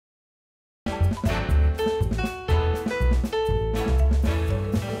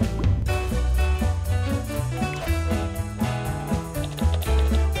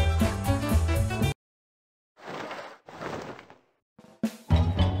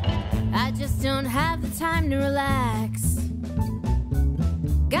I just don't have the time to relax.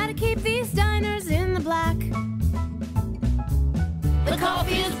 Gotta keep these diners in the black. The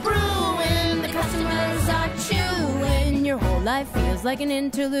coffee is brewing, the customers are chewing. Your whole life feels like an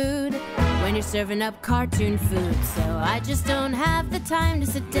interlude when you're serving up cartoon food. So I just don't have the time to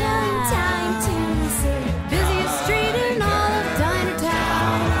sit down. Time to sit. Busiest street in all of Diner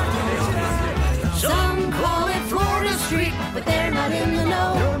Town. Some call it Florida Street, but they're not in the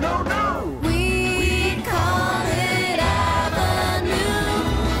know. No, no, no! We call it Avenue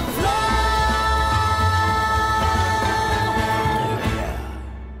Flow.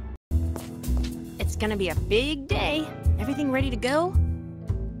 It's gonna be a big day. Everything ready to go?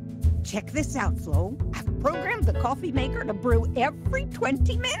 Check this out, Flo. I've programmed the coffee maker to brew every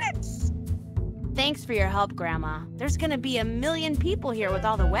 20 minutes. Thanks for your help, Grandma. There's gonna be a million people here with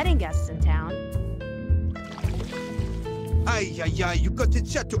all the wedding guests in town. Ay, ay, ay, you got it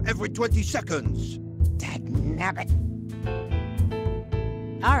set to every 20 seconds. Dagnabbit.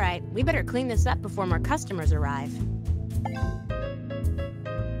 All right, we better clean this up before more customers arrive.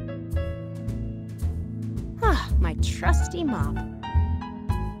 My trusty mop.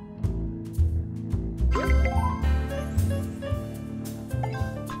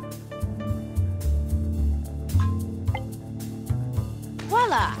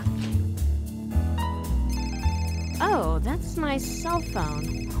 Voila! Oh, that's my cell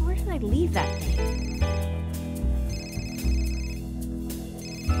phone. Where did I leave that thing?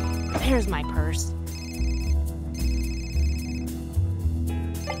 There's my purse.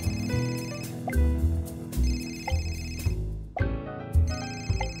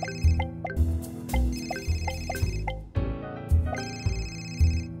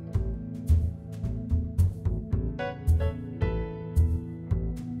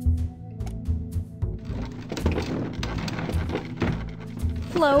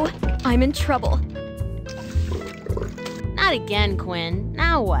 Flo, I'm in trouble. Not again, Quinn.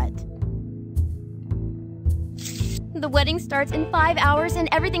 Now what? The wedding starts in 5 hours and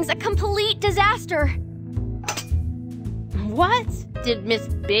everything's a complete disaster. What? Did Miss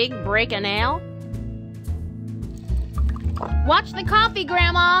Big break a nail? Watch the coffee,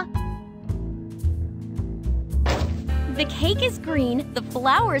 Grandma! The cake is green, the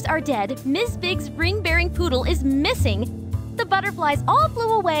flowers are dead, Miss Big's ring-bearing poodle is missing. The butterflies all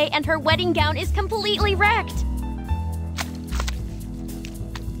flew away and her wedding gown is completely wrecked.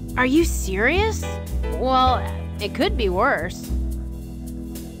 Are you serious? Well, it could be worse.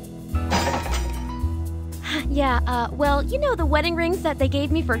 Yeah, well, you know the wedding rings that they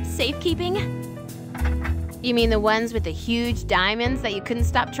gave me for safekeeping? You mean the ones with the huge diamonds that you couldn't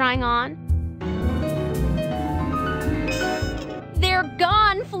stop trying on? They're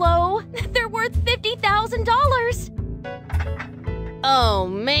gone, Flo! They're worth $50,000! Oh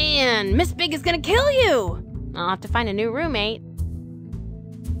man, Miss Big is gonna kill you! I'll have to find a new roommate.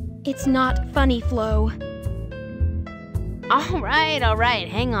 It's not funny, Flo. All right,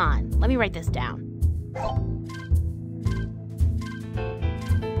 hang on. Let me write this down.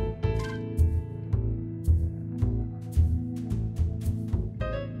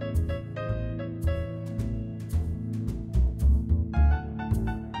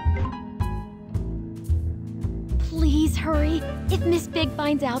 Please hurry. If Miss Big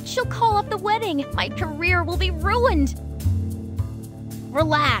finds out, she'll call off the wedding. My career will be ruined.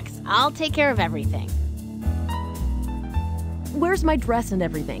 Relax, I'll take care of everything. Where's my dress and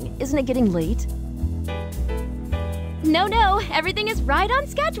everything? Isn't it getting late? No, everything is right on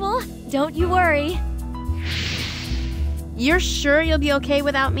schedule. Don't you worry. You're sure you'll be okay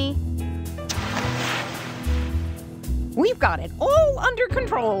without me? We've got it all under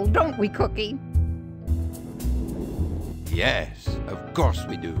control, don't we, Cookie? Yes, of course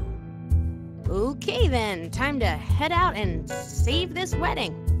we do. Okay then, time to head out and save this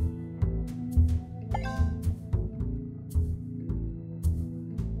wedding.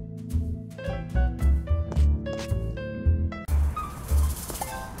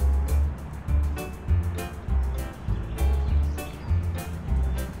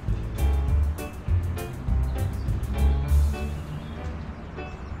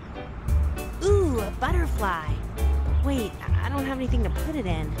 Ooh, a butterfly. Wait, I don't have anything to put it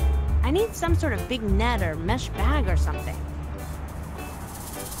in. I need some sort of big net or mesh bag or something.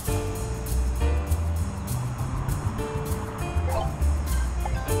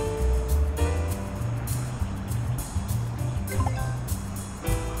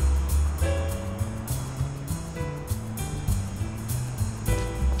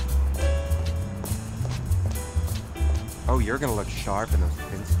 Oh, you're gonna look sharp in those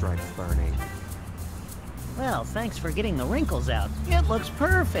pinstripes, Bernie. Well, thanks for getting the wrinkles out. It looks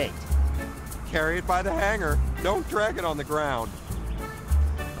perfect. carry it by the hanger. Don't drag it on the ground.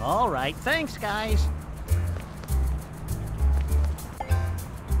 All right, thanks, guys.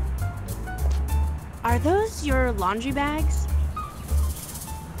 Are those your laundry bags?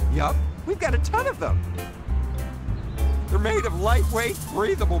 Yup, we've got a ton of them. They're made of lightweight,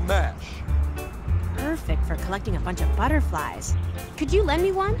 breathable mesh. Perfect for collecting a bunch of butterflies. Could you lend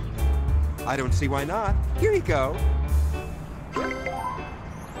me one? I don't see why not. Here you go.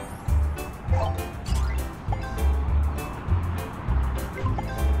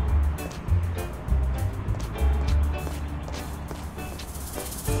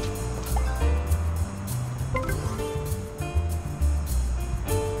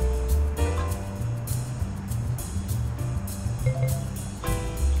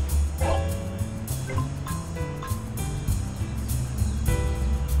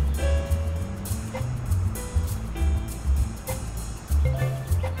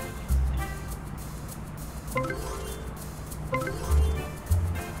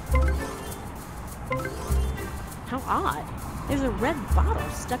 How odd. There's a red bottle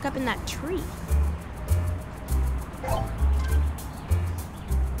stuck up in that tree.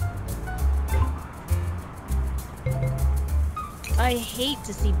 I hate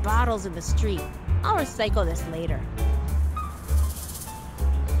to see bottles in the street. I'll recycle this later.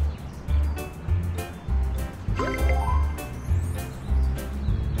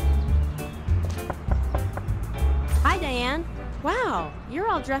 Hi, Diane. Wow, you're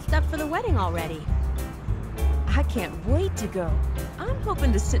all dressed up for the wedding already. I can't wait to go. I'm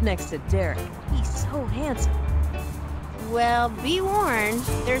hoping to sit next to Derek. He's so handsome. Well, be warned,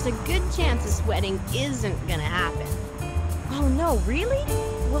 there's a good chance this wedding isn't gonna happen. Oh no, really?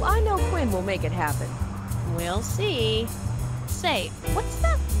 Well, I know Quinn will make it happen. We'll see. Say, what's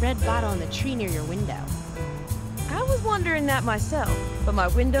that red bottle in the tree near your window? I was wondering that myself, but my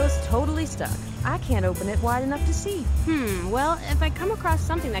window's totally stuck. I can't open it wide enough to see. Well, if I come across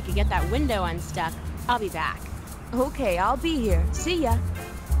something that could get that window unstuck, I'll be back. Okay, I'll be here. See ya.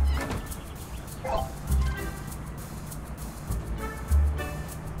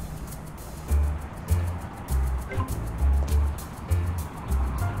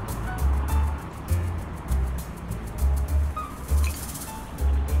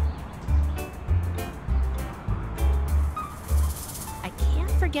 I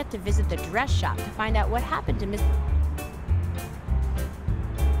can't forget to visit the dress shop to find out what happened to Miss...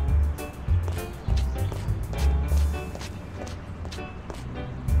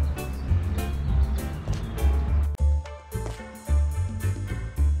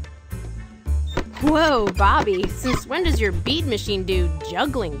 Whoa, Bobby, since when does your bead machine do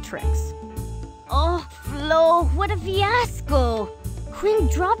juggling tricks? Oh, Flo, what a fiasco! Quinn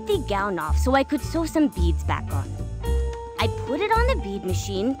dropped the gown off so I could sew some beads back on. I put it on the bead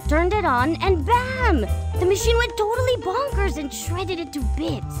machine, turned it on, and bam! The machine went totally bonkers and shredded it to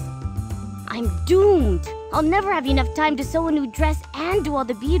bits. I'm doomed. I'll never have enough time to sew a new dress and do all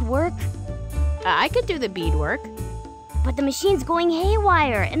the bead work. I could do the bead work. But the machine's going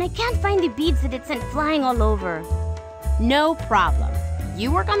haywire, and I can't find the beads that it sent flying all over. No problem.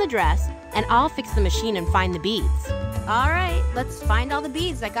 You work on the dress, and I'll fix the machine and find the beads. All right, let's find all the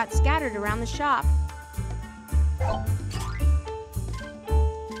beads that got scattered around the shop.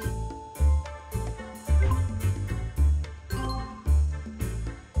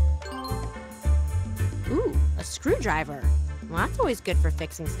 Ooh, a screwdriver. Well, that's always good for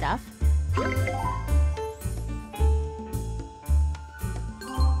fixing stuff.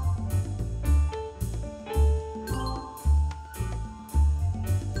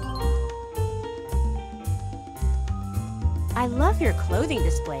 I love your clothing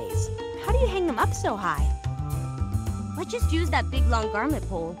displays. How do you hang them up so high? I just used that big long garment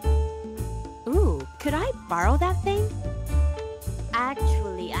pole. Ooh, could I borrow that thing?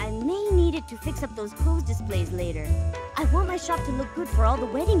 Actually, I may need it to fix up those clothes displays later. I want my shop to look good for all the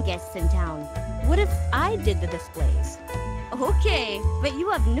wedding guests in town. What if I did the displays? Okay, but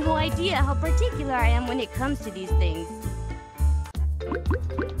you have no idea how particular I am when it comes to these things.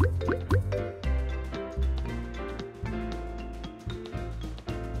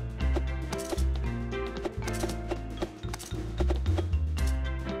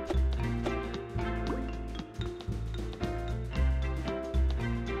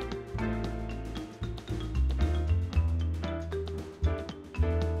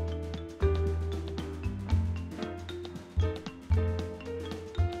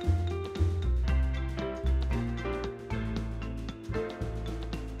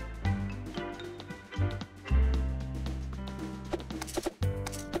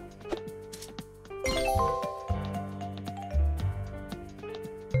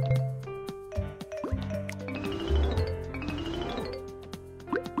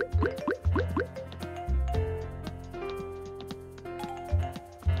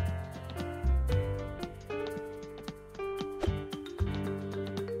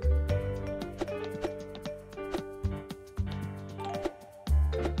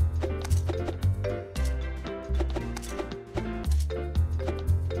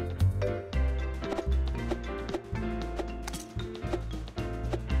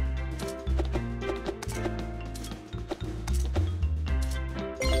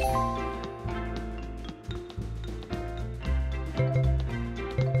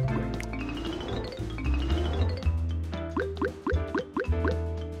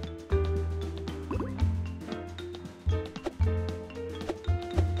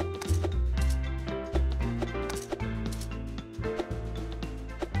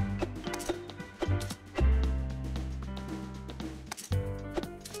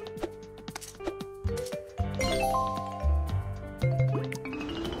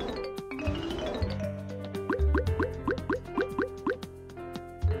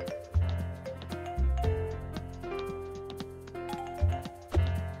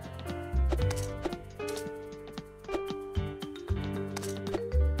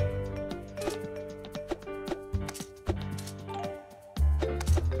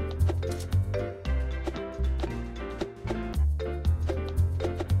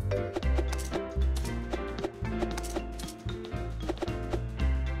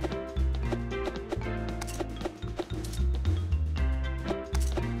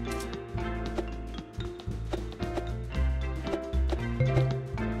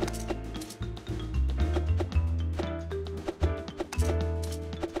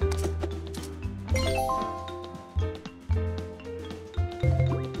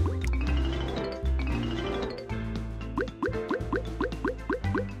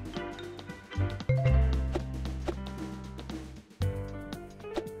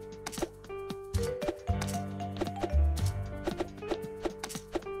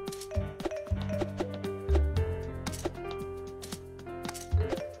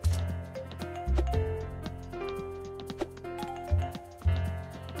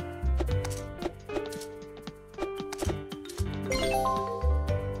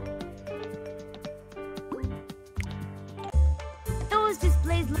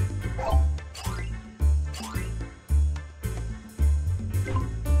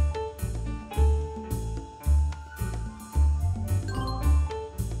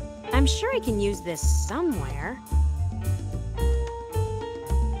 I'm sure I can use this somewhere.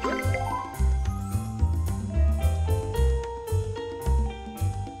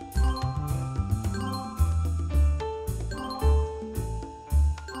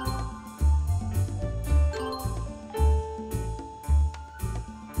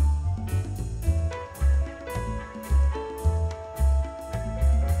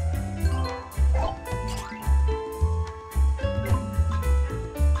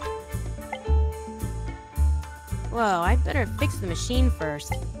 Whoa, I'd better fix the machine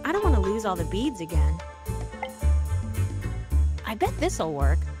first. I don't want to lose all the beads again. I bet this'll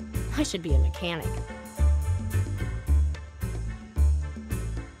work. I should be a mechanic.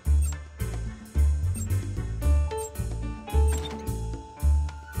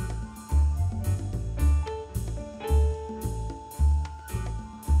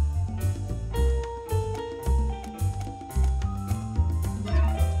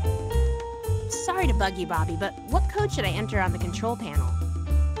 Sorry to bug you, Bobby, but what code should I enter on the control panel?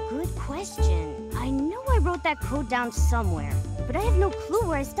 Good question. I know I wrote that code down somewhere, but I have no clue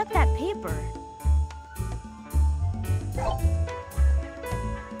where I stuck that paper.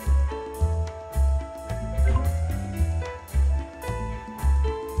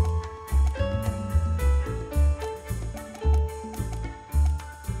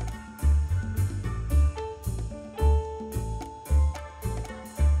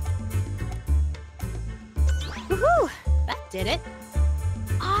 Woohoo! That did it.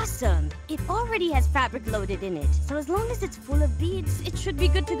 Awesome! It already has fabric loaded in it, so as long as it's full of beads, it should be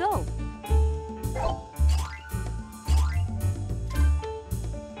good to go.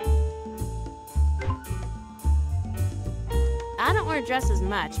 I don't wear dresses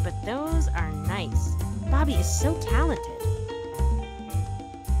much, but those are nice. Bobby is so talented.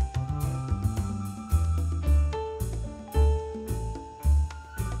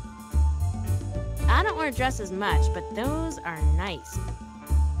 I don't wear dresses much, but those are nice.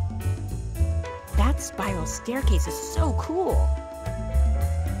 That spiral staircase is so cool.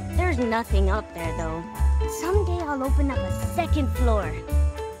 There's nothing up there, though. Someday I'll open up a second floor.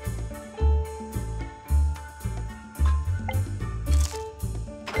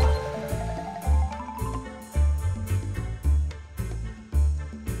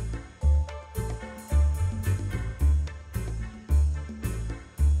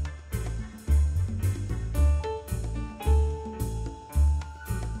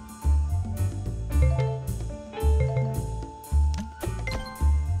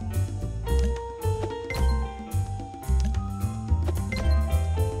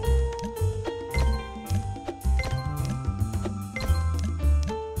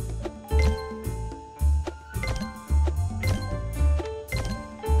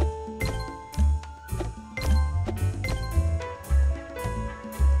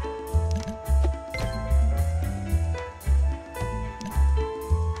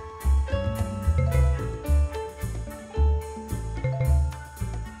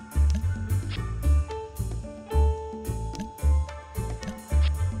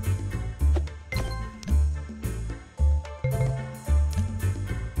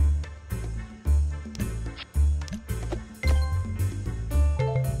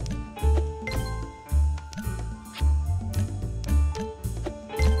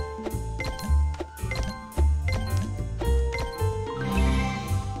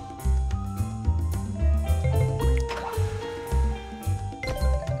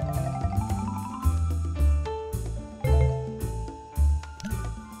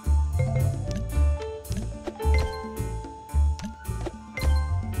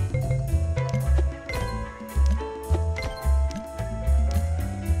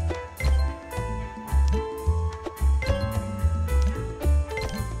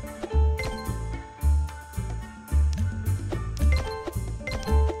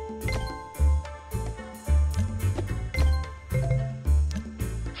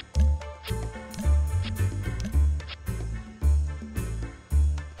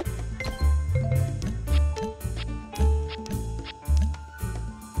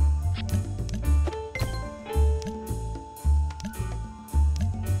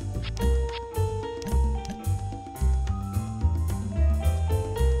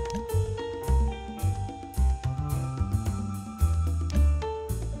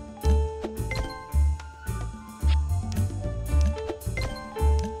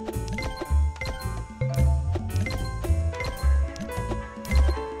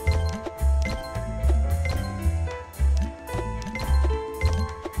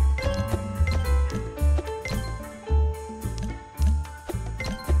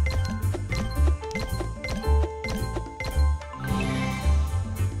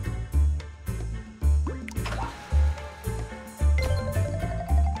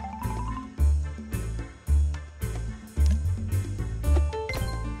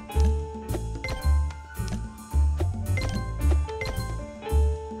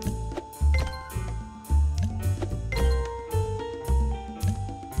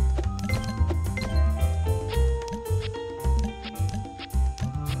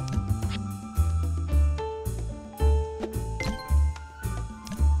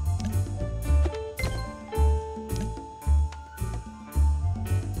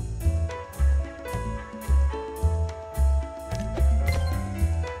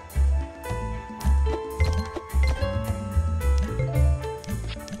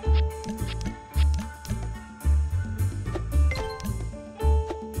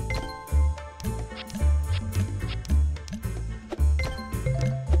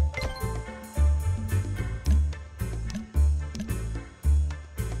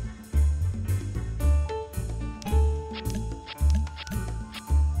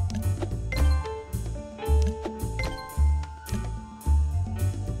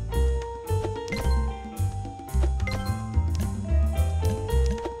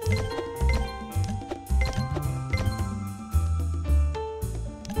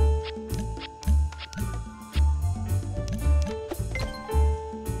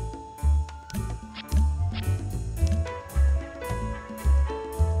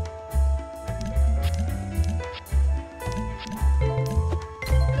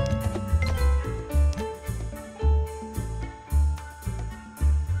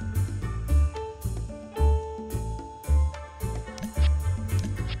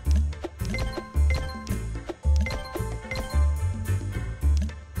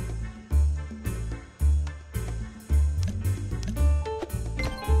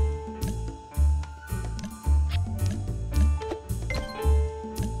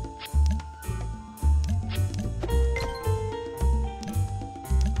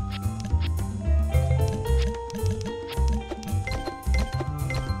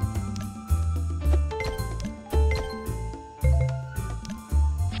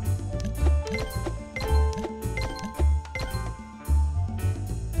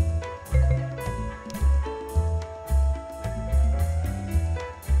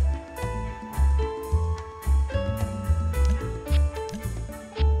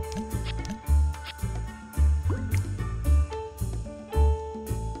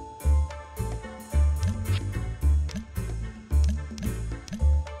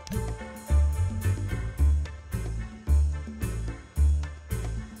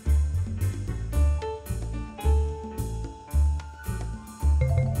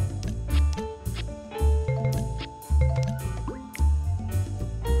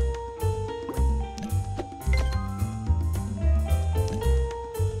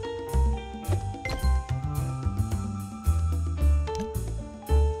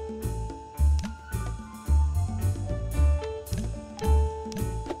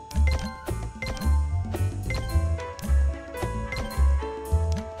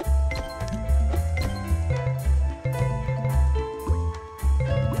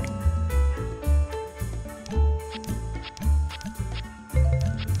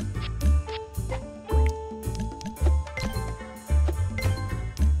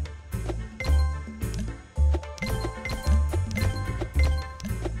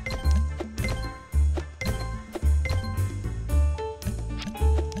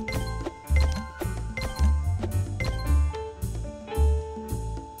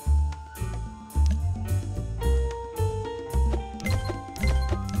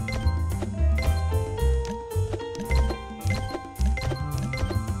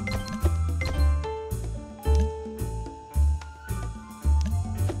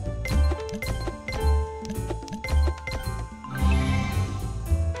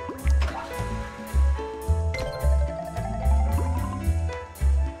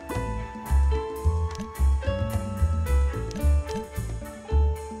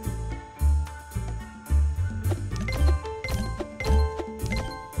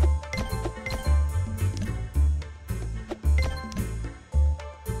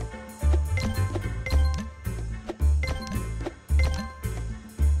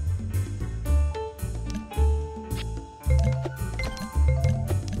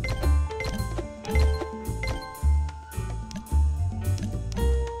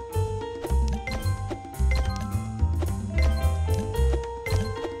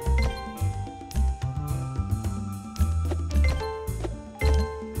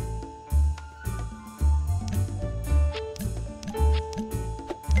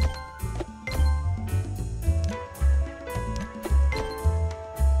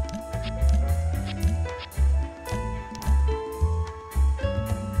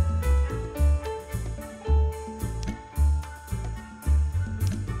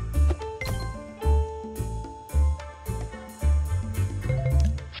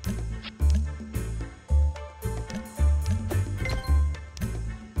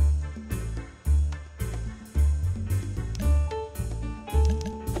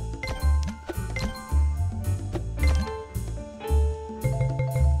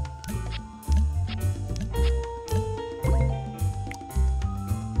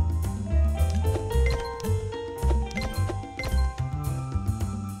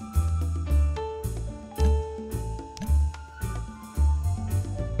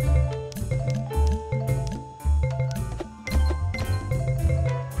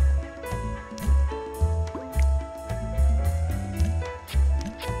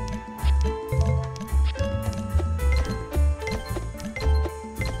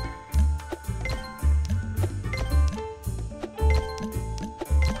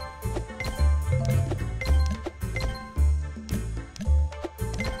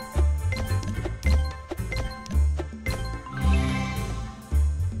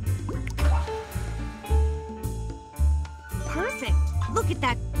 Look at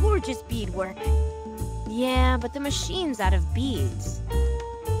that gorgeous beadwork. Yeah, but the machine's out of beads.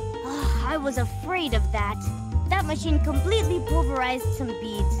 I was afraid of that. That machine completely pulverized some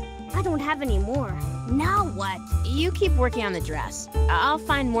beads. I don't have any more. Now what? You keep working on the dress. I'll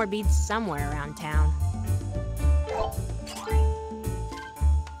find more beads somewhere around town.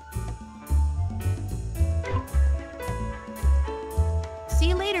 See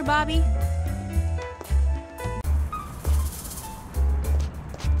you later, Bobby.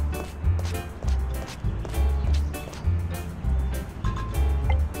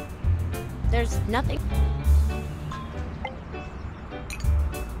 There's nothing.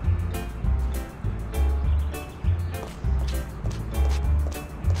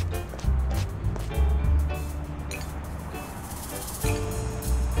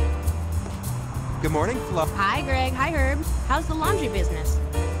 Good morning, Flo. Hi, Greg. Hi, Herb. How's the laundry business?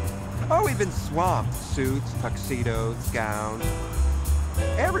 Oh, we've been swamped. Suits, tuxedos, gowns.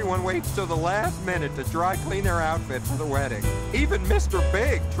 Everyone waits till the last minute to dry clean their outfit for the wedding. Even Mr.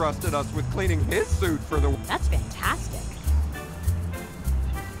 Big trusted us with cleaning his suit for the... That's fantastic.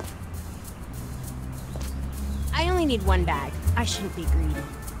 I only need one bag. I shouldn't be greedy.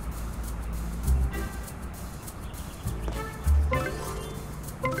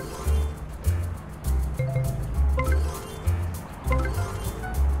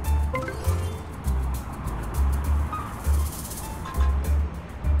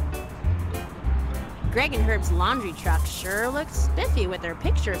 Greg and Herb's laundry truck sure looks spiffy with their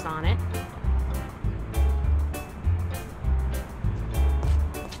pictures on it.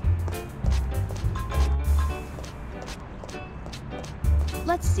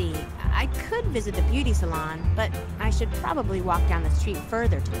 Let's see, I could visit the beauty salon, but I should probably walk down the street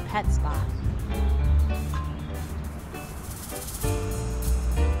further to the pet spa.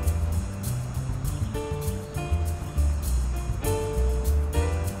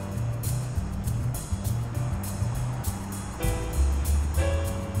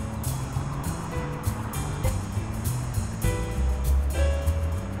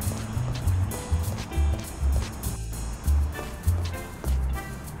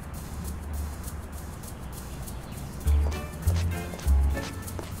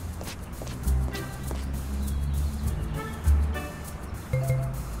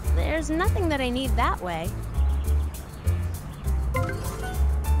 There's nothing that I need that way.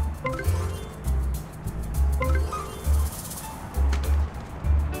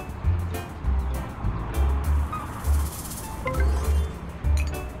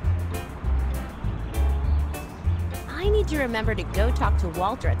 I need to remember to go talk to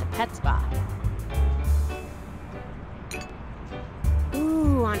Walter at the pet spa.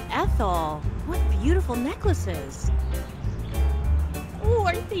 Ooh, on Ethel. What beautiful necklaces. Oh,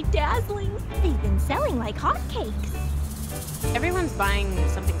 aren't they dazzling? They've been selling like hotcakes. Everyone's buying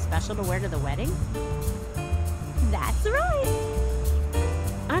something special to wear to the wedding? That's right.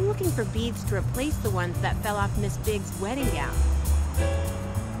 I'm looking for beads to replace the ones that fell off Miss Big's wedding gown.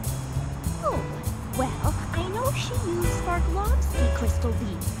 Oh, well, I know she used Swarovski crystal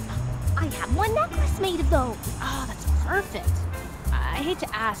beads. I have one necklace made of those. Oh, that's perfect. I hate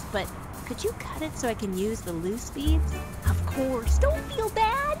to ask, but could you cut it so I can use the loose beads? Of course, don't feel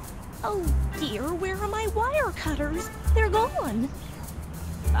bad. Oh dear, where are my wire cutters? They're gone.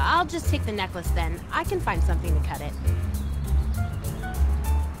 I'll just take the necklace then. I can find something to cut it.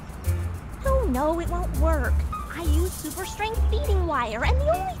 Oh no, it won't work. I use super strength beading wire, and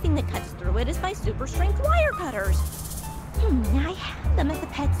the only thing that cuts through it is my super strength wire cutters. I had them at the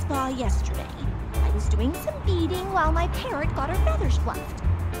pet spa yesterday. I was doing some beading while my parrot got her feathers fluffed.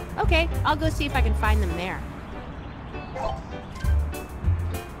 Okay, I'll go see if I can find them there.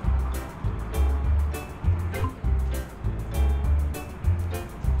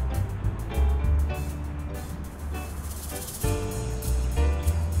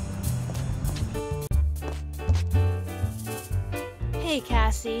 Hey,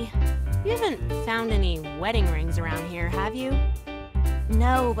 Cassie. You haven't found any wedding rings around here, have you?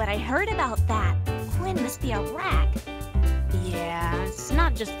 No, but I heard about that. Quinn must be a rat. Yeah, it's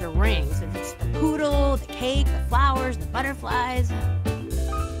not just the rings. It's the poodle, the cake, the flowers, the butterflies.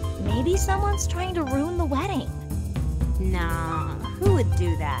 Maybe someone's trying to ruin the wedding. Nah, who would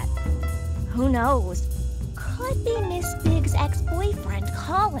do that? Who knows? Could be Miss Big's ex-boyfriend,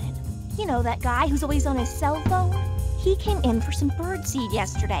 Colin. You know, that guy who's always on his cell phone? He came in for some birdseed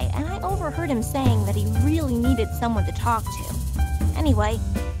yesterday, and I overheard him saying that he really needed someone to talk to. Anyway,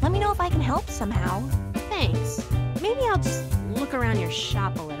 let me know if I can help somehow. Thanks. Maybe I'll just look around your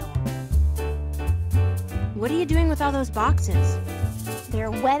shop a little. What are you doing with all those boxes?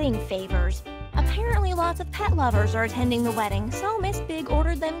 They're wedding favors. Apparently Apparently lots of pet lovers are attending the wedding, so Miss Big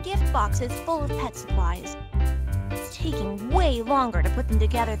ordered them gift boxes full of pet supplies. It's taking way longer to put them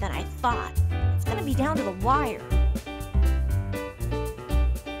together than I thought. It's gonna be down to the wire.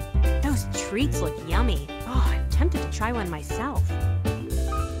 Those treats look yummy. Oh, I'm tempted to try one myself.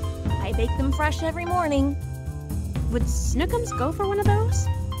 I bake them fresh every morning. Would Snookums go for one of those?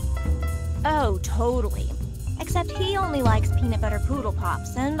 Oh, totally. Except he only likes peanut butter poodle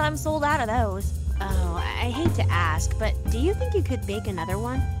pops, and I'm sold out of those. Oh, I hate to ask, but do you think you could bake another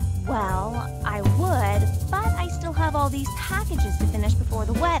one? Well, I would, but I still have all these packages to finish before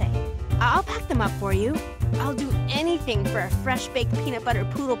the wedding. I'll pack them up for you. I'll do anything for a fresh baked peanut butter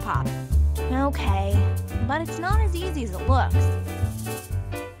poodle pop. Okay, but it's not as easy as it looks.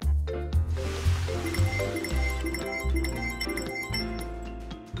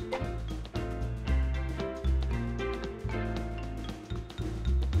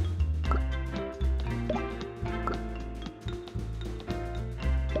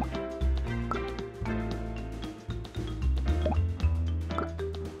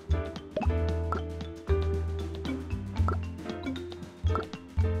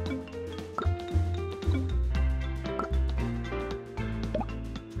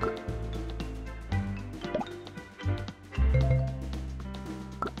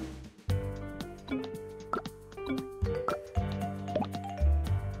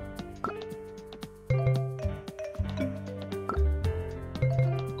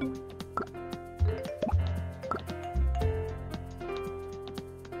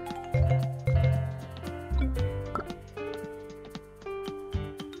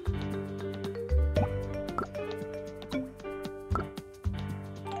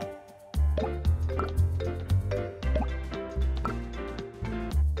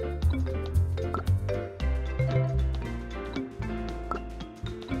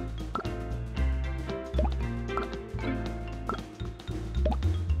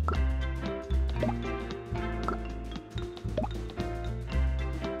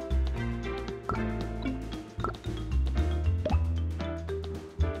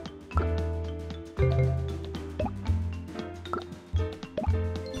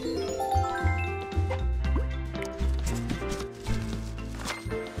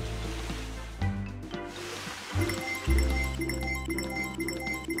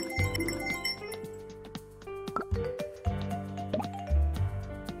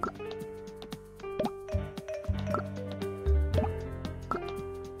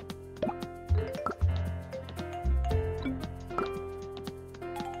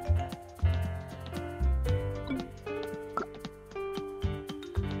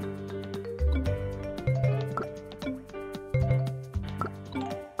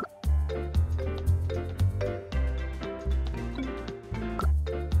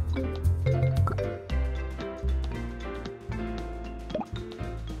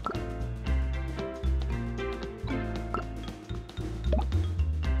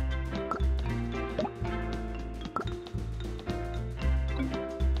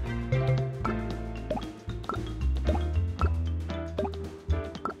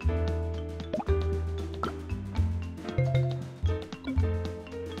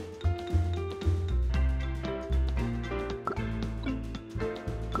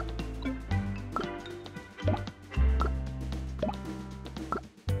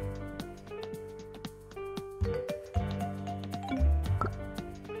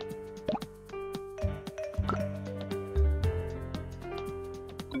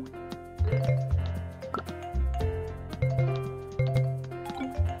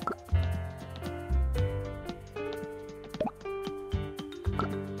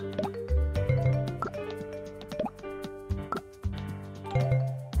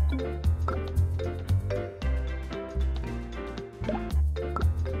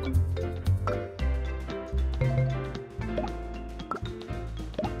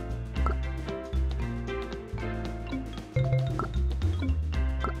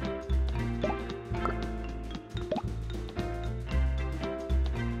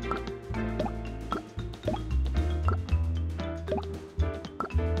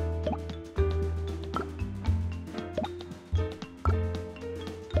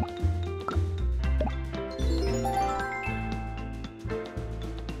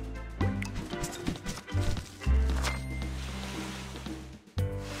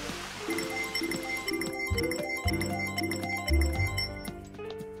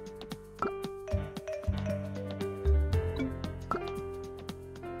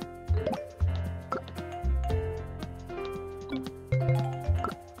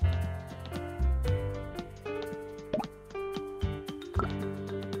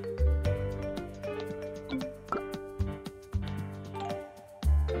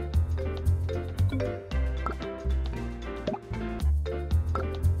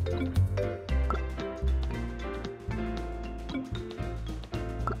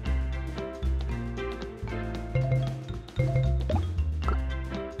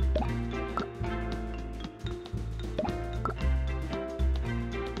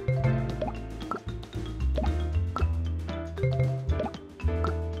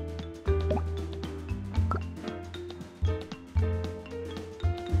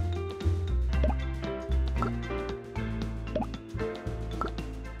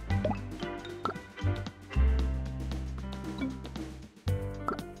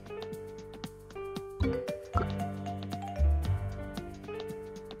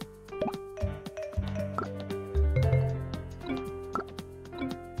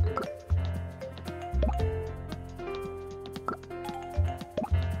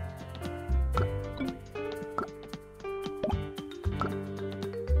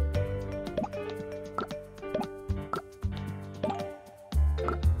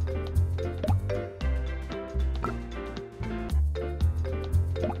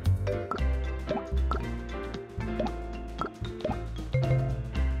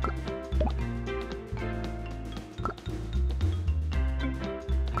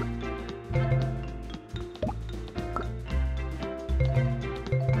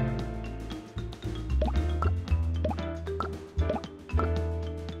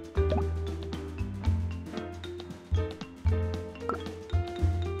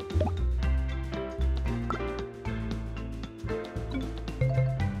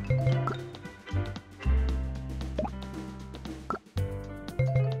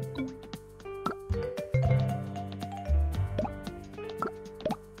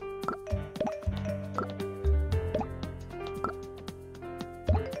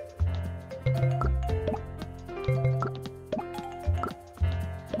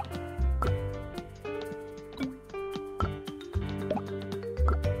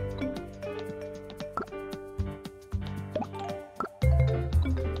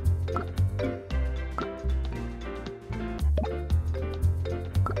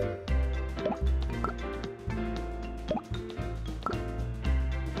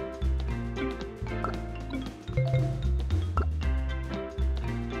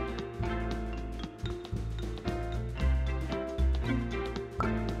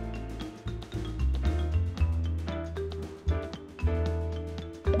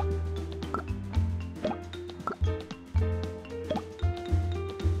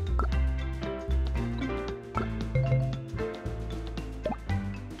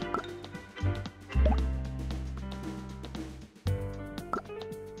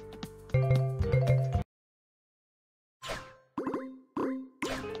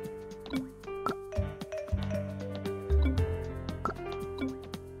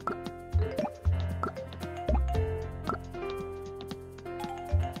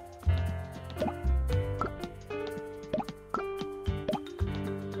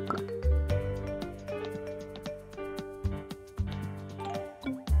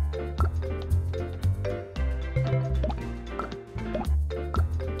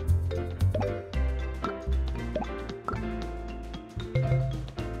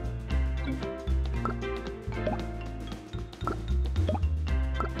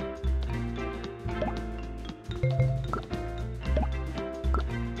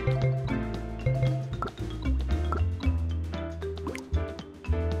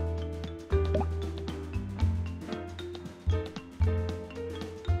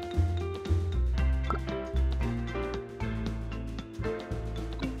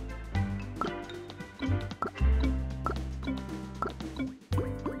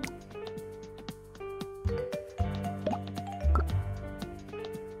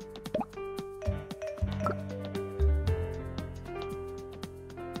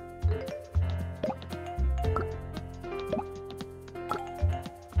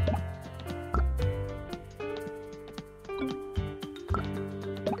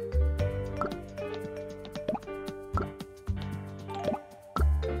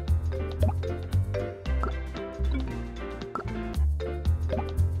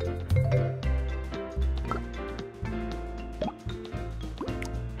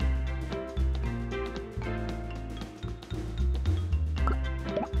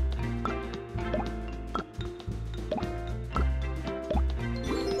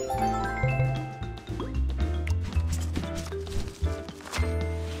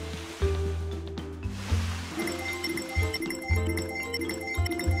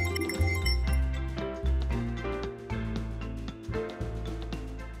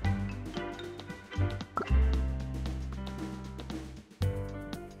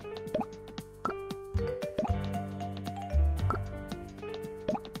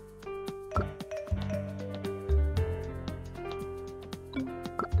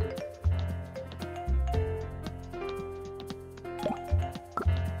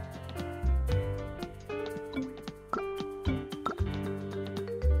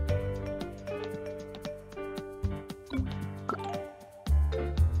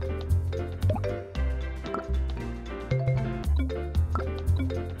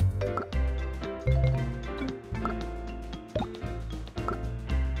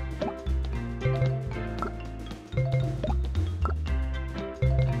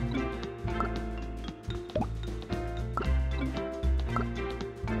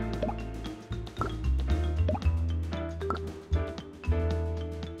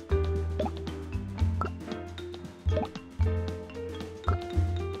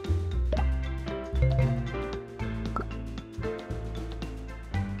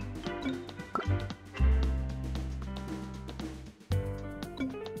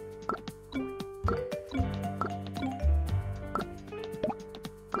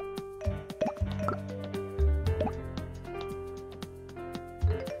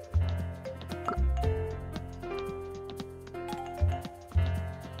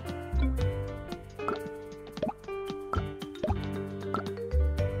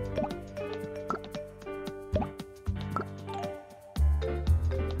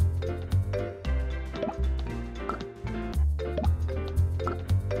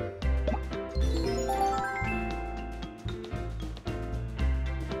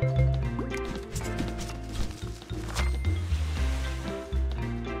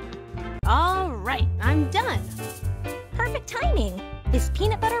 All right, I'm done. Perfect timing. This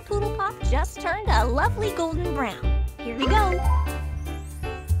peanut butter poodle pop just turned a lovely golden brown. Here we go.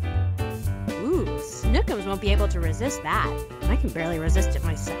 Ooh, Snookums won't be able to resist that. I can barely resist it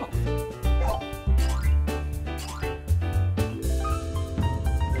myself.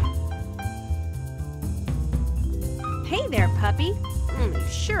 Hey there, puppy. You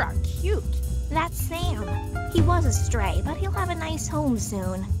sure are cute. That's Sam. He was a stray, but he'll have a nice home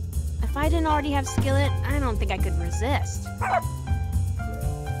soon. If I didn't already have Skillet, I don't think I could resist.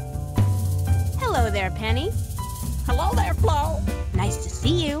 Hello there, Penny. Hello there, Flo. Nice to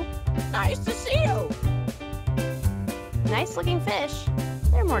see you. Nice to see you. Nice looking fish.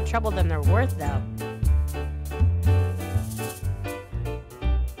 They're more trouble than they're worth, though.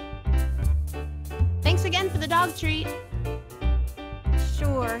 Thanks again for the dog treat.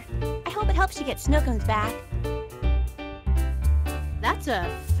 Sure. I hope it helps you get Snookums back. That's a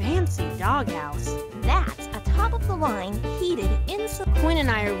fancy doghouse. That's a top-of-the-line, heated, insulated... Quinn and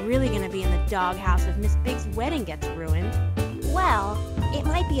I are really gonna be in the doghouse if Miss Big's wedding gets ruined. Well, it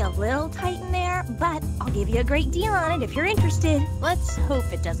might be a little tight in there, but I'll give you a great deal on it if you're interested. Let's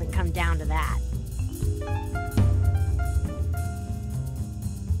hope it doesn't come down to that.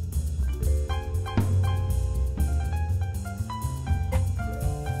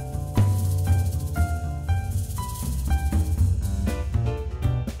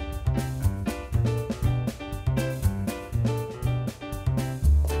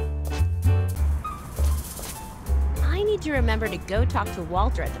 To remember to go talk to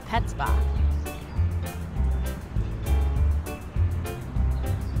Walter at the pet spa.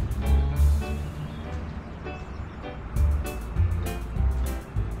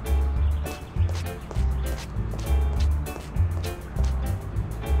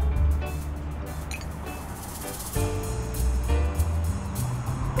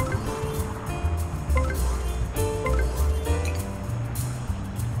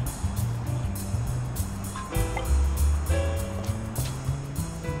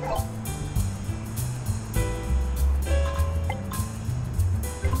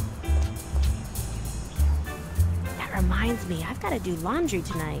 Reminds me, I've got to do laundry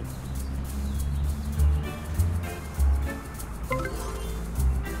tonight.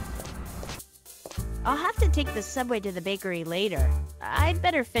 I'll have to take the subway to the bakery later. I'd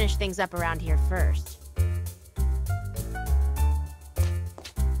better finish things up around here first.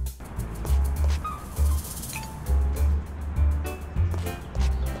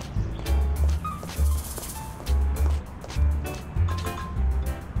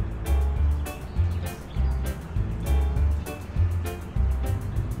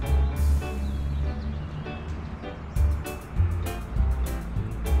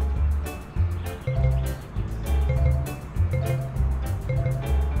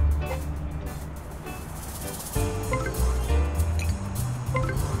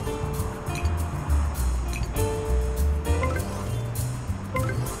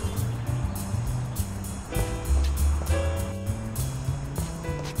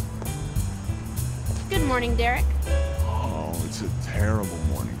 Good morning, Derek. Oh, it's a terrible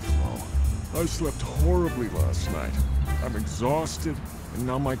morning, Flo. I slept horribly last night. I'm exhausted, and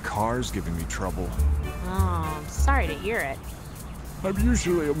now my car's giving me trouble. Oh, I'm sorry to hear it. I'm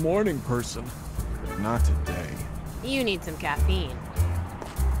usually a morning person, but not today. You need some caffeine.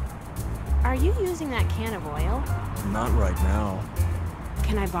 Are you using that can of oil? Not right now.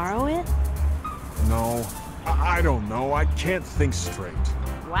 Can I borrow it? No, I don't know. I can't think straight.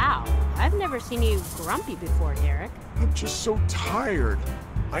 Wow, I've never seen you grumpy before, Derek. I'm just so tired.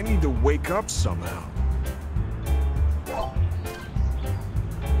 I need to wake up somehow.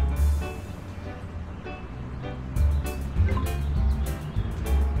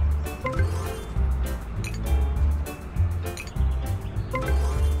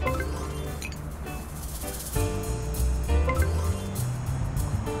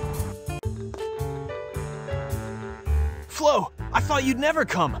 thought you'd never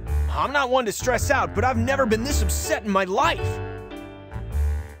come. I'm not one to stress out, but I've never been this upset in my life.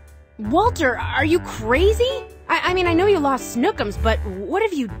 Walter, are you crazy? I mean, I know you lost Snookums, but what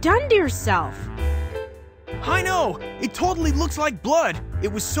have you done to yourself? I know! It totally looks like blood.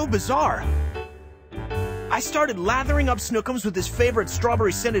 It was so bizarre. I started lathering up Snookums with his favorite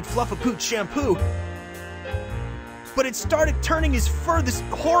strawberry-scented Fluff-a-Pooch shampoo, but it started turning his fur this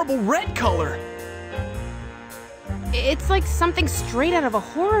horrible red color. It's like something straight out of a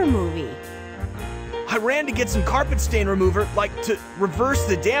horror movie. I ran to get some carpet stain remover, like to reverse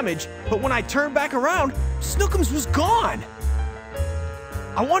the damage, but when I turned back around, Snookums was gone.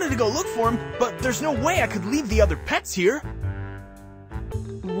 I wanted to go look for him, but there's no way I could leave the other pets here.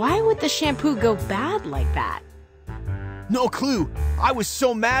 Why would the shampoo go bad like that? No clue. I was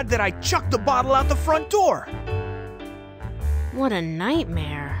so mad that I chucked the bottle out the front door. What a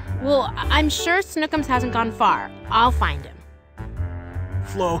nightmare. Well, I'm sure Snookums hasn't gone far. I'll find him.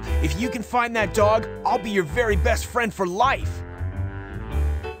 Flo, if you can find that dog, I'll be your very best friend for life.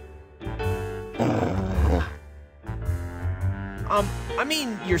 I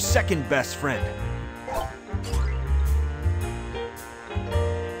mean your second best friend.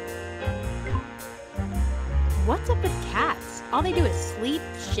 What's up with cats? All they do is sleep,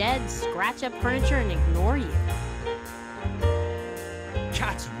 shed, scratch up furniture, and ignore you.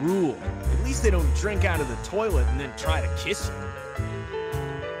 Cats rule. At least they don't drink out of the toilet and then try to kiss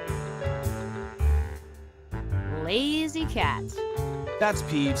you. Lazy cat. That's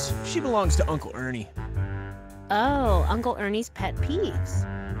Peeves. She belongs to Uncle Ernie. Oh, Uncle Ernie's pet peeves.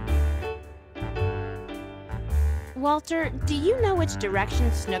 Walter, do you know which direction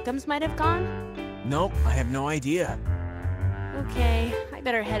Snookums might have gone? Nope, I have no idea. Okay, I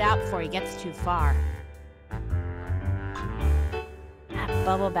better head out before he gets too far. That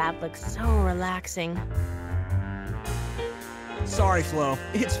bubble bath looks so relaxing. Sorry, Flo.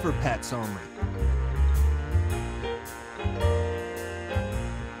 It's for pets only.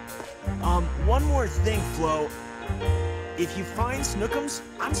 One more thing, Flo. If you find Snookums,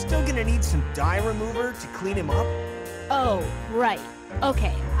 I'm still gonna need some dye remover to clean him up. Oh, right.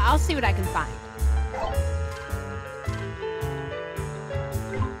 Okay, I'll see what I can find.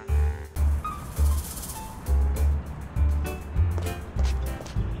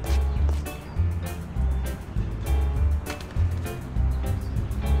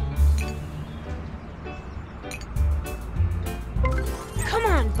 Come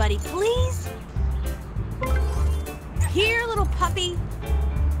on, buddy, please. Here, little puppy.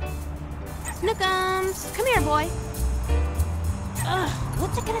 Snookums, come here, boy. Ugh,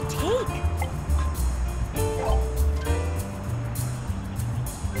 what's it gonna take?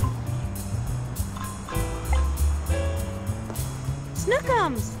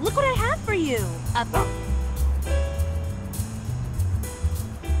 Snookums, look what I have for you.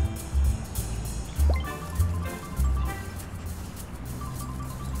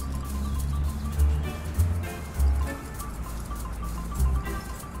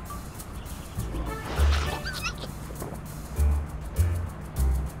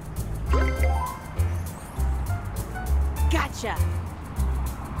 Gotcha.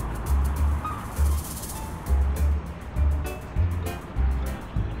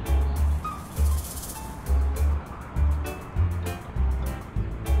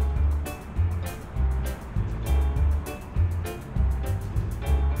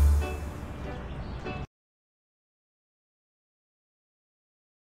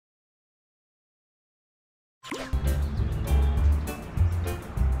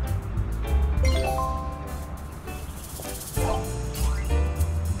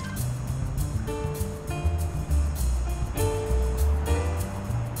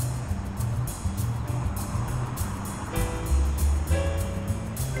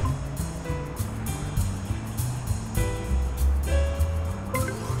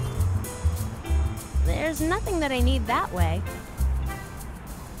 There's nothing that I need that way.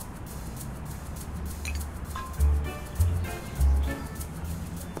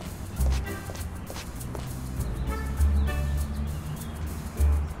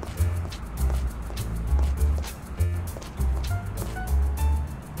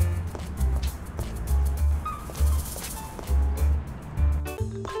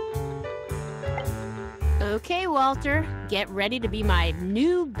 Okay, Walter, get ready to be my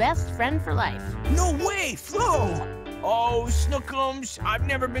new best friend for life. No way, Flo! Oh, Snookums, I've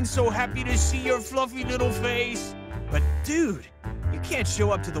never been so happy to see your fluffy little face. But dude, you can't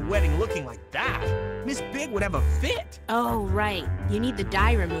show up to the wedding looking like that. Miss Big would have a fit. Oh, right. You need the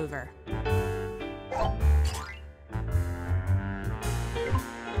dye remover.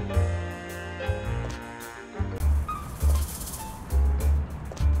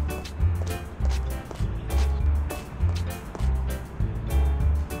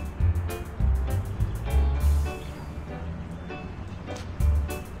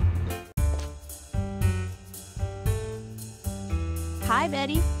 Hi,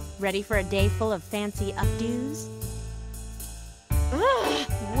 Betty. Ready for a day full of fancy updos? Ugh,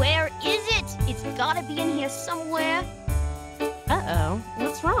 where is it? It's gotta be in here somewhere. Uh-oh,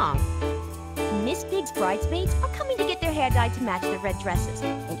 what's wrong? Miss Big's bridesmaids are coming to get their hair dyed to match their red dresses,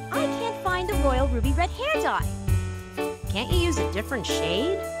 and I can't find the royal ruby red hair dye. Can't you use a different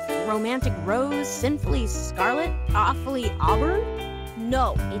shade? Romantic rose, sinfully scarlet, awfully auburn?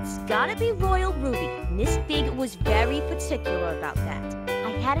 No, it's gotta be royal ruby. Miss Big was very particular about that.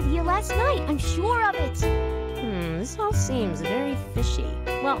 I had it here last night, I'm sure of it. This all seems very fishy.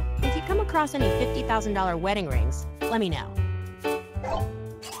 Well, if you come across any $50,000 wedding rings, let me know.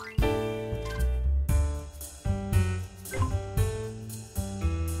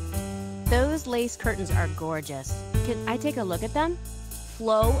 Those lace curtains are gorgeous. Could I take a look at them?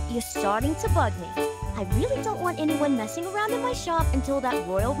 Flo, you're starting to bug me. I really don't want anyone messing around in my shop until that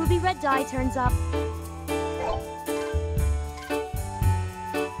royal ruby red dye turns up.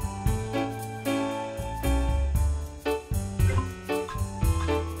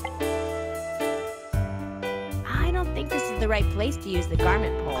 I don't think this is the right place to use the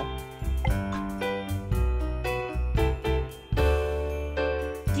garment pole.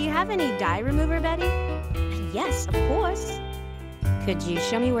 Do you have any dye remover, Betty? Yes, of course. Could you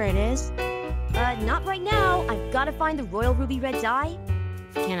show me where it is? Not right now. I've got to find the royal ruby red dye.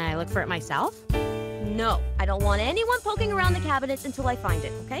 Can I look for it myself? No, I don't want anyone poking around the cabinets until I find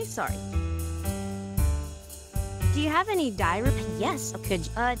it, okay? Sorry. Do you have any dye remover? Yes. Could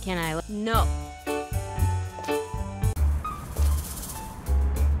can I look? No.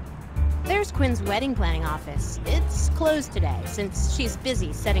 There's Quinn's wedding planning office. It's closed today since she's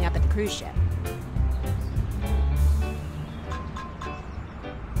busy setting up at the cruise ship.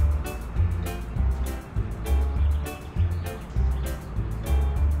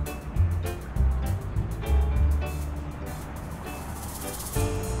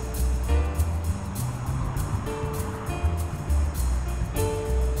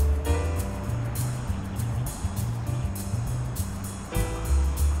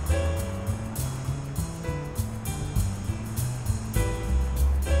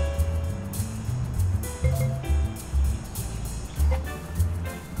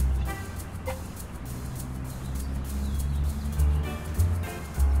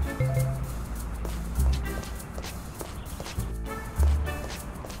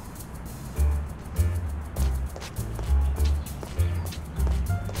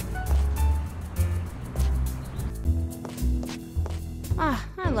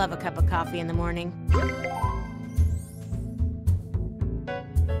 I love a cup of coffee in the morning.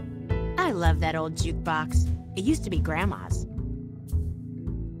 I love that old jukebox. It used to be Grandma's.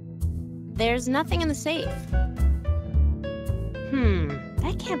 There's nothing in the safe.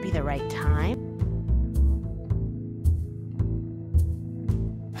 That can't be the right time.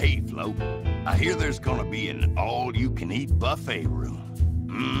 Hey, Flo. I hear there's gonna be an all-you-can-eat buffet room.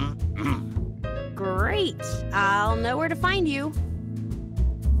 Great. I'll know where to find you.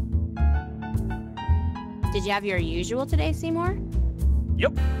 Did you have your usual today, Seymour?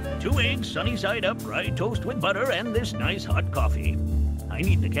 Yep. 2 eggs, sunny side up, rye toast with butter, and this nice hot coffee. I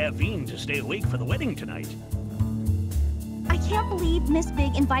need the caffeine to stay awake for the wedding tonight. I can't believe Miss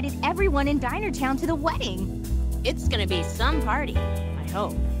Big invited everyone in Dinertown to the wedding. It's gonna be some party, I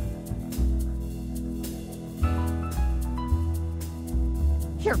hope.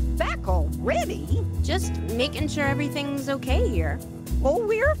 You're back already? Just making sure everything's okay here. Oh,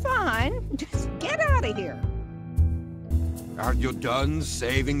 we're fine. Just get out of here. Are you done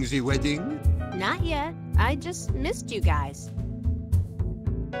saving the wedding? Not yet. I just missed you guys.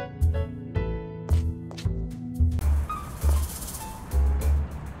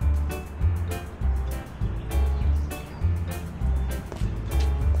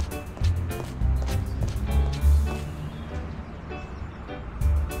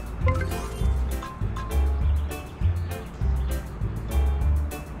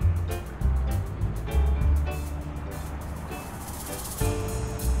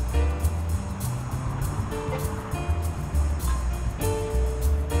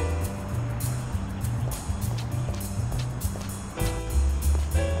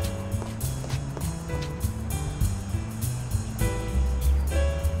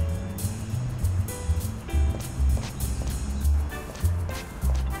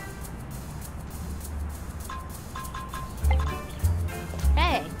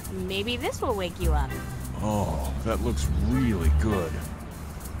 Maybe this will wake you up. Oh, that looks really good.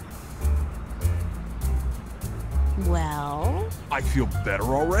 Well? I feel better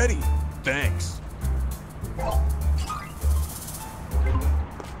already. Thanks.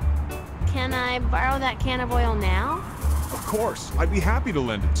 Can I borrow that can of oil now? Of course. I'd be happy to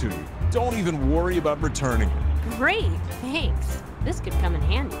lend it to you. Don't even worry about returning it. Great, thanks. This could come in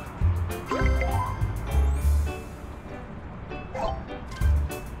handy.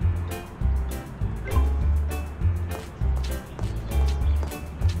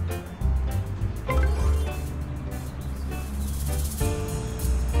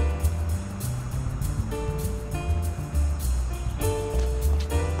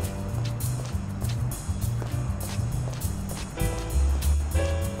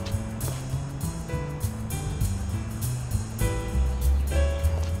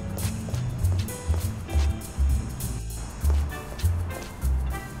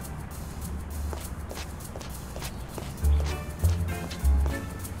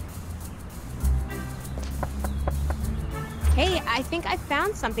 Hey, I think I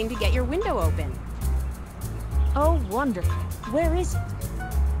found something to get your window open. Oh, wonderful. Where is it?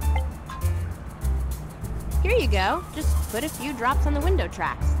 Here you go. Just put a few drops on the window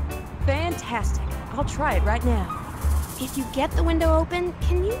tracks. Fantastic. I'll try it right now. If you get the window open,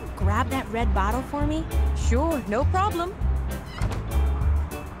 can you grab that red bottle for me? Sure, no problem.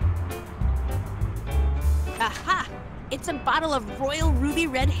 Aha! It's a bottle of Royal Ruby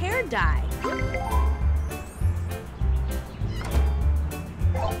Red hair dye.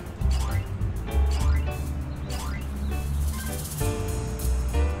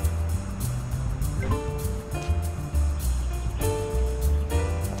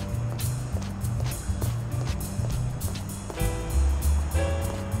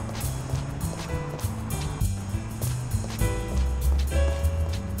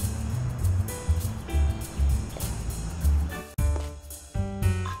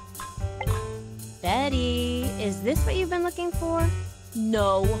 Betty, is this what you've been looking for?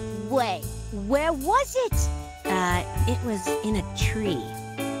 No way. Where was it? It was in a tree.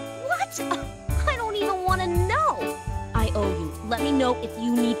 What? I don't even want to know. I owe you. Let me know if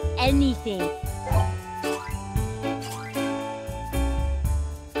you need anything.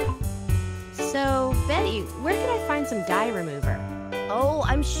 So, Betty, where can I find some dye remover? Oh,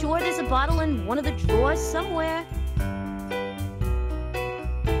 I'm sure there's a bottle in one of the drawers somewhere.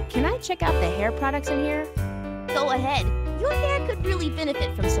 Can I check out the hair products in here? Go ahead. Your hair could really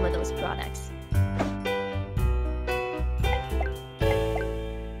benefit from some of those products.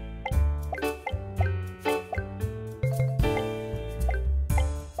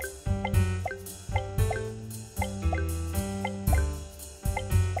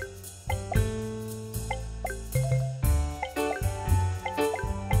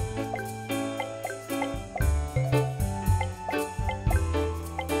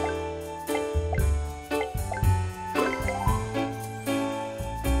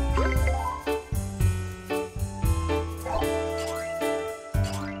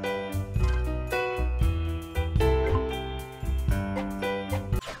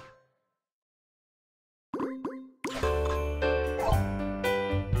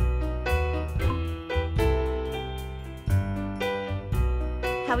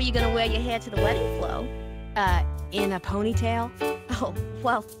 How are you gonna wear your hair to the wedding, Flo? In a ponytail? Oh,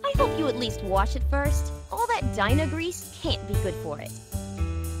 well, I hope you at least wash it first. All that Dyna grease can't be good for it.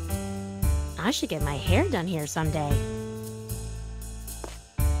 I should get my hair done here someday.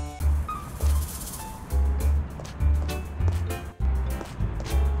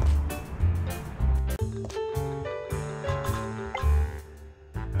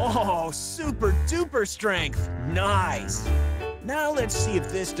 Oh, super duper strength. Nice. Now let's see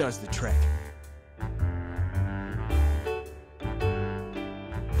if this does the trick.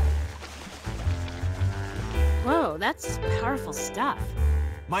 Whoa, that's powerful stuff.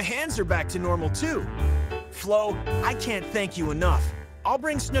 My hands are back to normal too. Flo, I can't thank you enough. I'll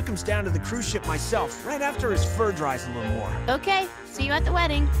bring Snookums down to the cruise ship myself right after his fur dries a little more. Okay, see you at the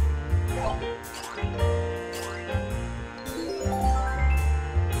wedding.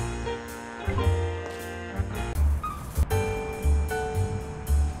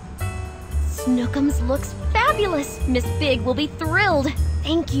 Snookums looks fabulous! Miss Big will be thrilled!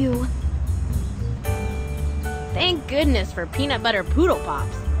 Thank you! Thank goodness for peanut butter poodle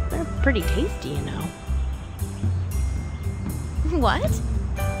pops. They're pretty tasty, you know. What?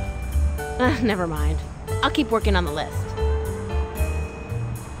 Never mind. I'll keep working on the list.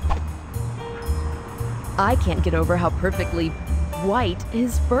 I can't get over how perfectly white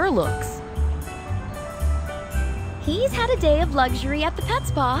his fur looks. He's had a day of luxury at the pet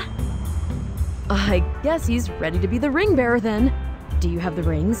spa. I guess he's ready to be the ring bearer then. Do you have the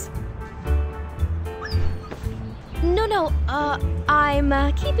rings? No,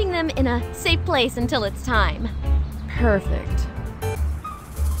 I'm keeping them in a safe place until it's time. Perfect.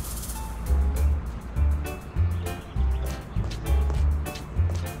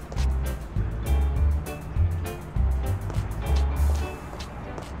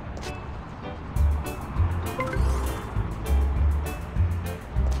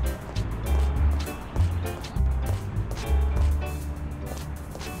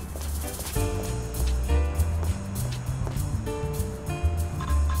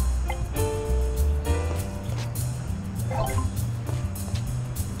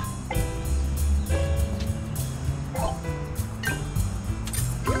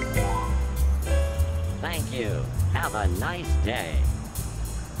 Thank you. Have a nice day.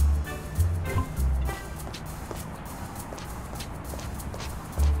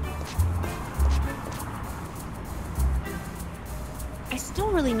 I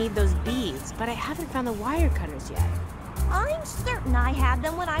still really need those beads, but I haven't found the wire cutters yet. I'm certain I had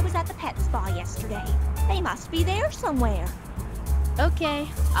them when I was at the pet spa yesterday. They must be there somewhere. Okay,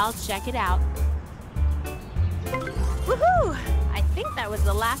 I'll check it out. Woohoo! I think that was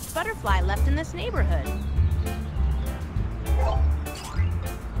the last butterfly left in this neighborhood.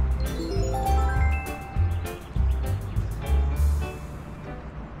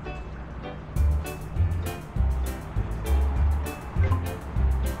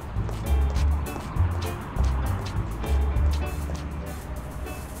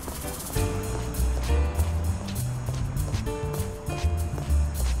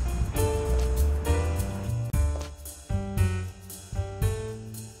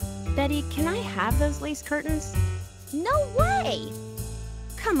 Betty, can I have those lace curtains? No way!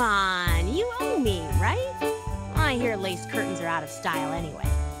 Come on, you owe me, right? I hear lace curtains are out of style anyway.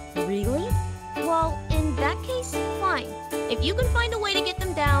 Really? Well, in that case, fine. If you can find a way to get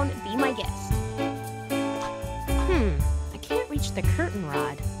them down, be my guest. I can't reach the curtain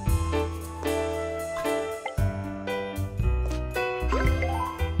rod.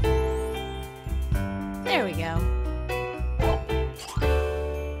 There we go.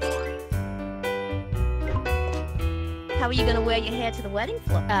 How are you gonna wear your hair to the wedding,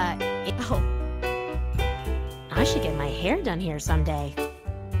 Flo? I should get my hair done here someday.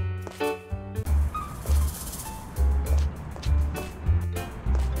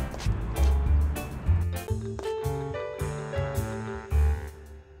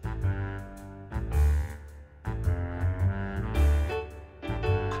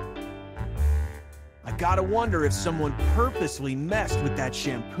 I gotta wonder if someone purposely messed with that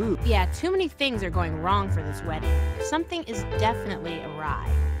shampoo. Yeah, too many things are going wrong for this wedding. Something is definitely awry.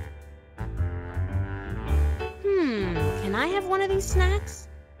 Can I have one of these snacks?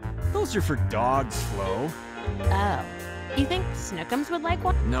 Those are for dogs, Flo. Oh. You think Snookums would like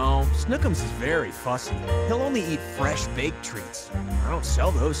one? No, Snookums is very fussy. He'll only eat fresh baked treats. I don't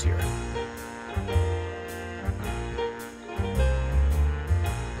sell those here.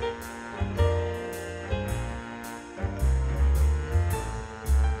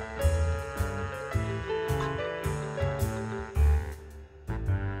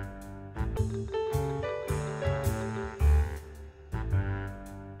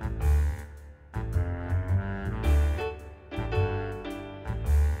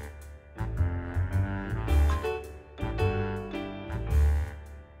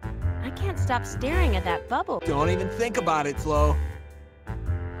 Stop staring at that bubble. Don't even think about it, Flo.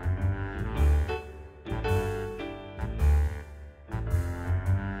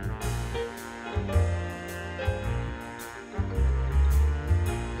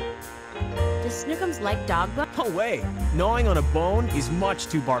 Does Snookums like dog bone? No way. Gnawing on a bone is much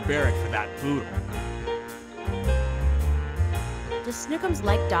too barbaric for that poodle. Does Snookums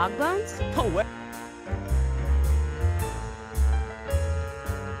like dog bones? No way.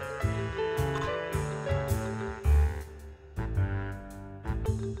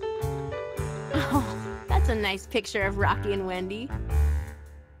 A nice picture of Rocky and Wendy.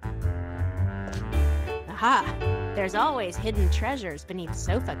 Aha! There's always hidden treasures beneath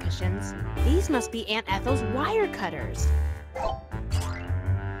sofa cushions. These must be Aunt Ethel's wire cutters.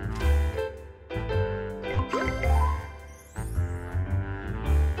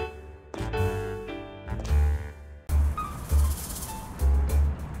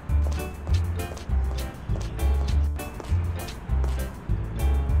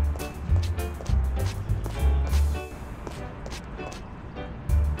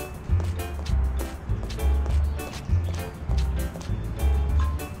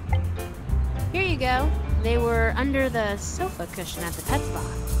 Go. They were under the sofa cushion at the pet spa.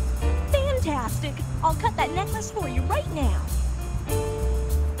 Fantastic! I'll cut that necklace for you right now.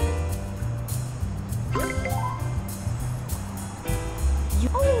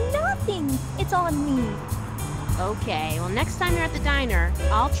 Oh, nothing! It's on me. Okay, well next time you're at the diner,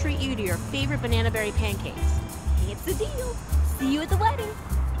 I'll treat you to your favorite banana berry pancakes. It's a deal. See you at the wedding.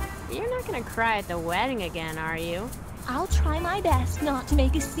 You're not gonna cry at the wedding again, are you? I'll try my best not to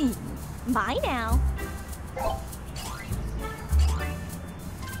make a scene. Bye now.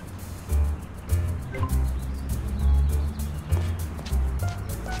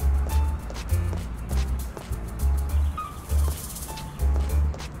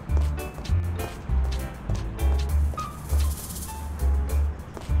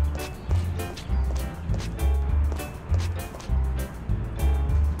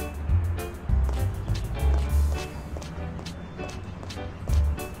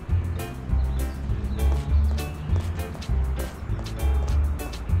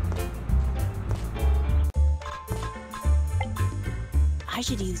 I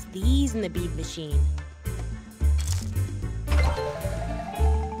should use these in the bead machine.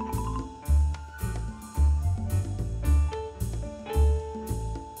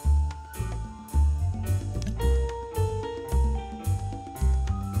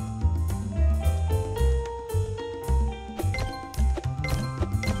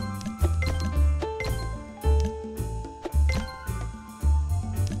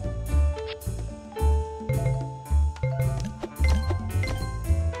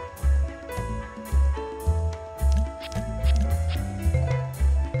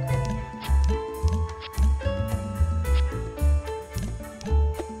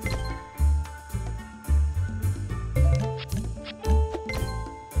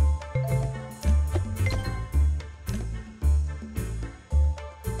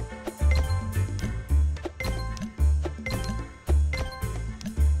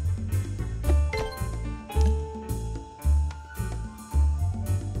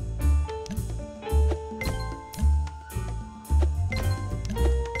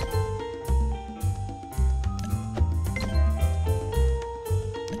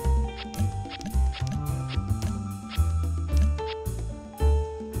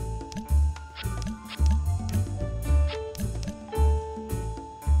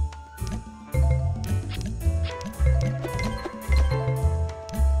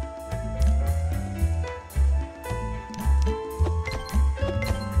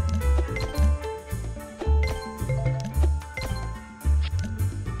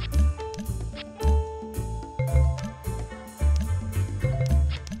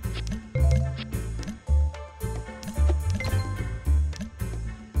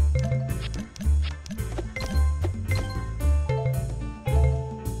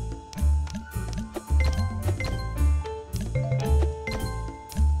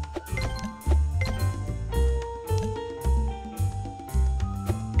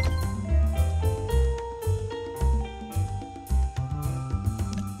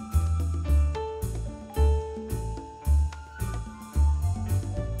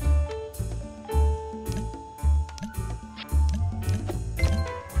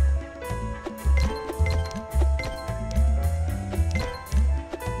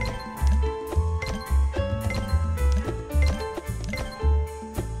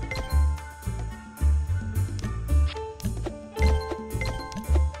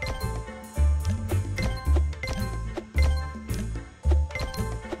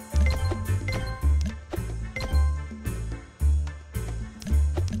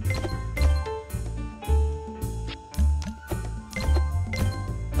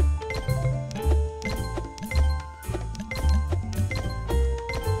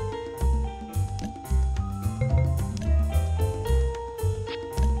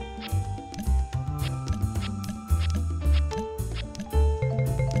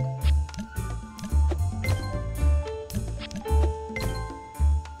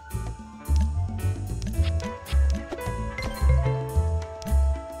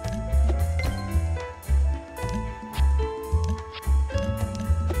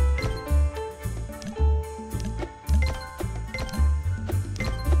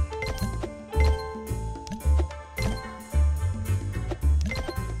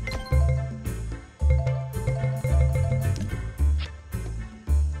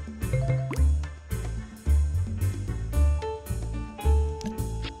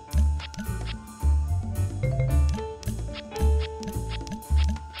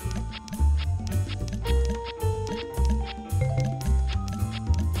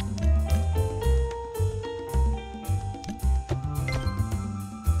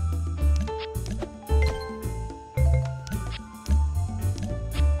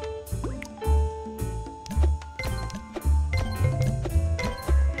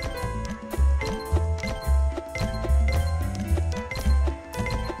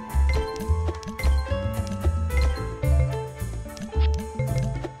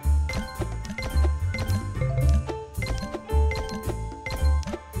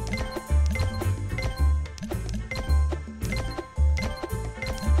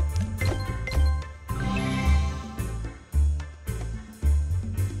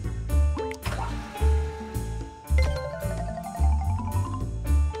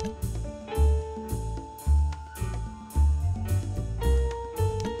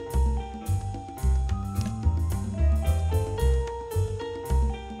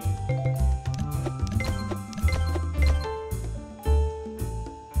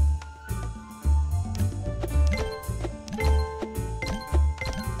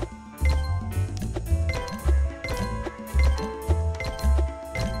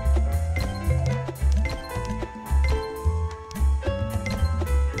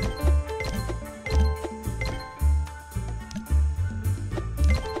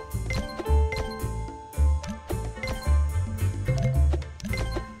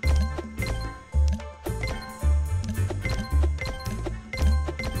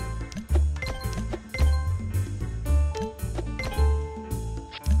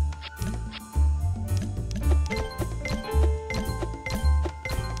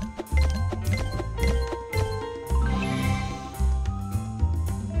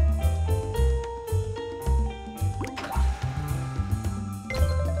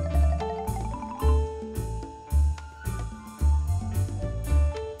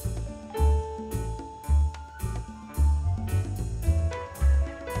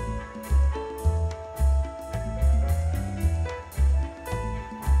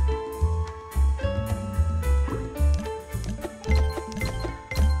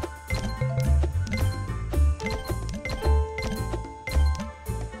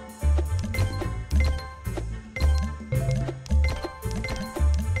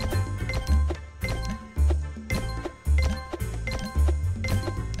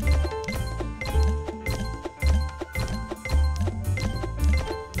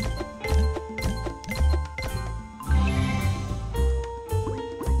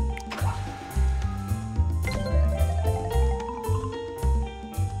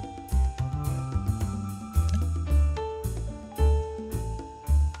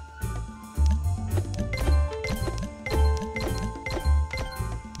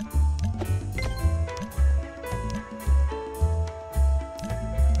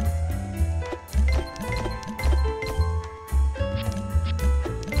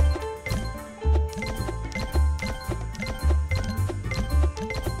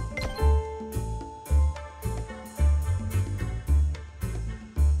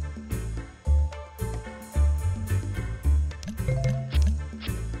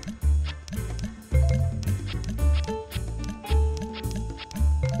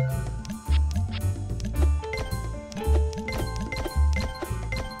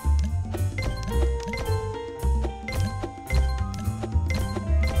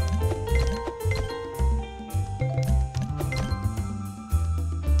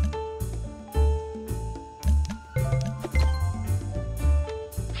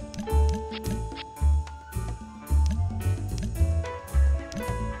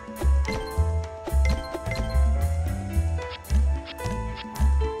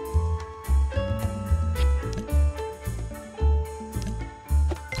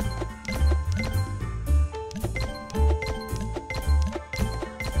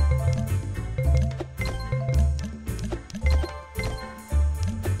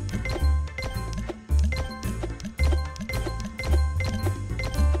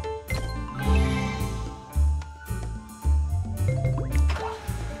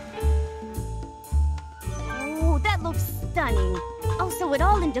 stunning. I'll sew it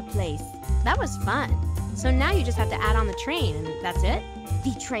all into place. That was fun. So now you just have to add on the train, and that's it?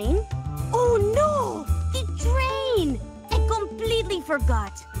 The train? Oh no! The train! I completely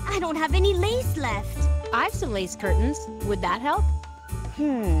forgot. I don't have any lace left. I have some lace curtains. Would that help?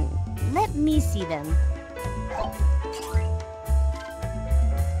 Let me see them.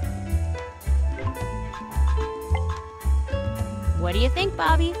 What do you think,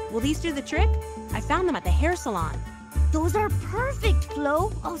 Bobby? Will these do the trick? I found them at the hair salon. Those are perfect,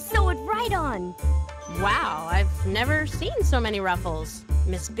 Flo. I'll sew it right on. Wow, I've never seen so many ruffles.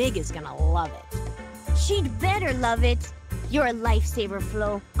 Miss Big is gonna love it. She'd better love it. You're a lifesaver,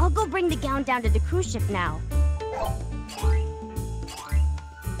 Flo. I'll go bring the gown down to the cruise ship now.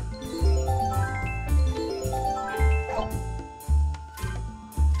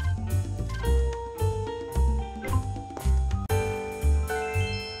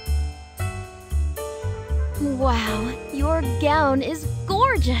 Wow, your gown is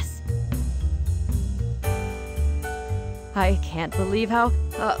gorgeous. I can't believe how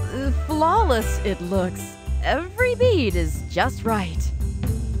flawless it looks. Every bead is just right.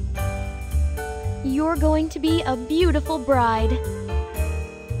 You're going to be a beautiful bride.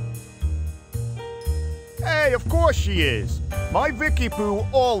 Hey, of course she is. My Vicky Pooh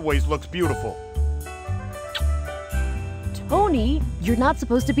always looks beautiful. Tony, you're not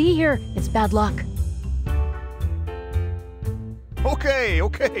supposed to be here. It's bad luck.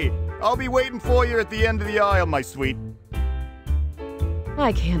 Okay. I'll be waiting for you at the end of the aisle, my sweet.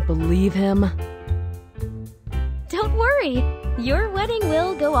 I can't believe him. Don't worry. Your wedding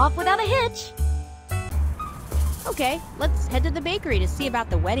will go off without a hitch. Okay, let's head to the bakery to see about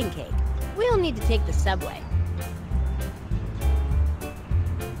the wedding cake. We'll need to take the subway.